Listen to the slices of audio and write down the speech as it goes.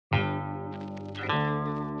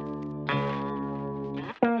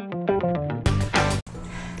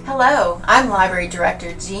Hello, I'm Library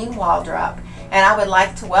Director Jean Waldrop, and I would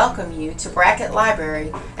like to welcome you to Brackett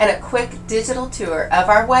Library and a quick digital tour of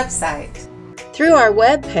our website. Through our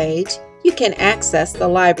web page, you can access the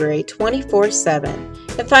library 24/7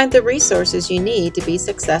 and find the resources you need to be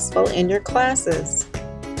successful in your classes.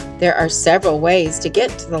 There are several ways to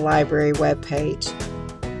get to the library web page.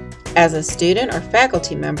 As a student or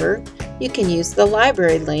faculty member, you can use the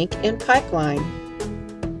library link in Pipeline.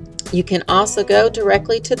 You can also go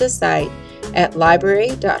directly to the site at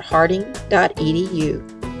library.harding.edu.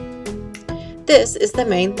 This is the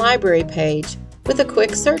main library page with a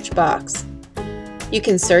quick search box. You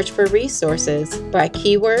can search for resources by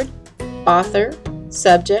keyword, author,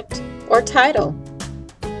 subject, or title.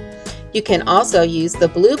 You can also use the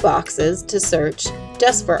blue boxes to search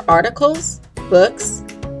just for articles, books,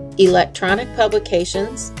 electronic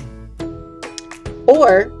publications,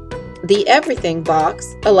 or the Everything box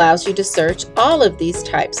allows you to search all of these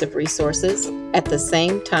types of resources at the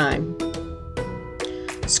same time.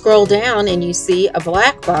 Scroll down and you see a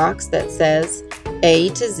black box that says A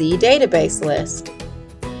to Z database list.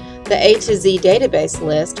 The A to Z database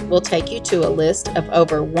list will take you to a list of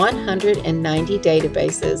over 190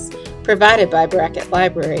 databases provided by Brackett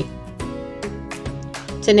Library.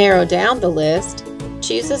 To narrow down the list,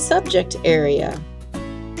 choose a subject area.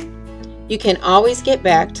 You can always get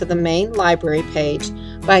back to the main library page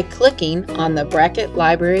by clicking on the Brackett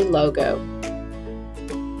Library logo.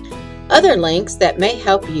 Other links that may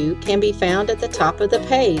help you can be found at the top of the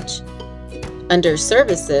page. Under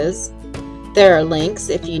Services, there are links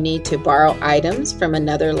if you need to borrow items from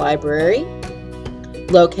another library,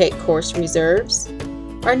 locate course reserves,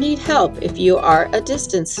 or need help if you are a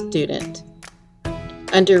distance student.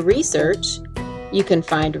 Under Research, you can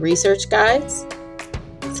find research guides,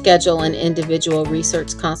 schedule an individual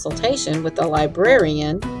research consultation with a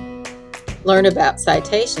librarian, learn about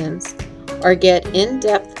citations, or get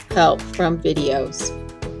in-depth help from videos.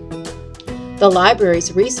 The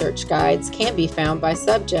library's research guides can be found by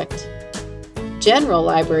subject. General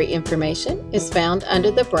library information is found under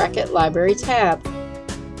the Brackett Library tab.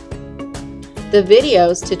 The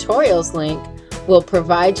Videos Tutorials link will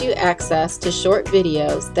provide you access to short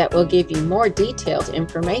videos that will give you more detailed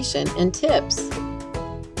information and tips.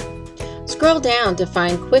 Scroll down to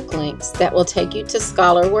find quick links that will take you to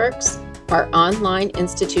ScholarWorks, our online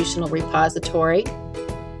institutional repository,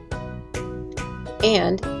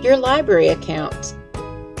 and your library account.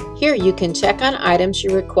 Here you can check on items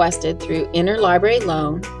you requested through interlibrary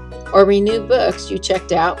loan or renew books you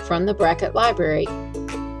checked out from the Brackett Library.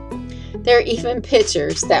 There are even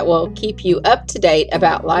pictures that will keep you up to date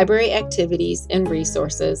about library activities and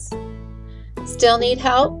resources. Still need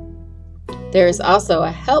help? There is also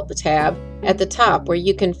a Help tab at the top where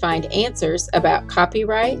you can find answers about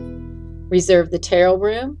copyright, reserve the tarot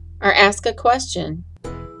room, or ask a question.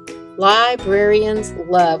 Librarians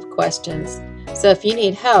love questions, so if you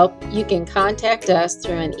need help, you can contact us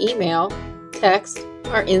through an email, text,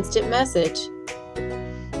 or instant message.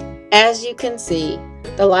 As you can see,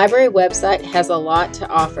 the library website has a lot to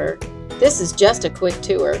offer. This is just a quick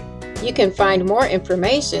tour. You can find more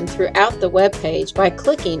information throughout the web page by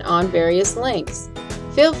clicking on various links.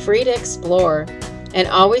 Feel free to explore, and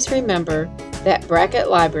always remember that Brackett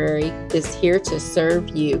Library is here to serve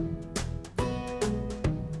you.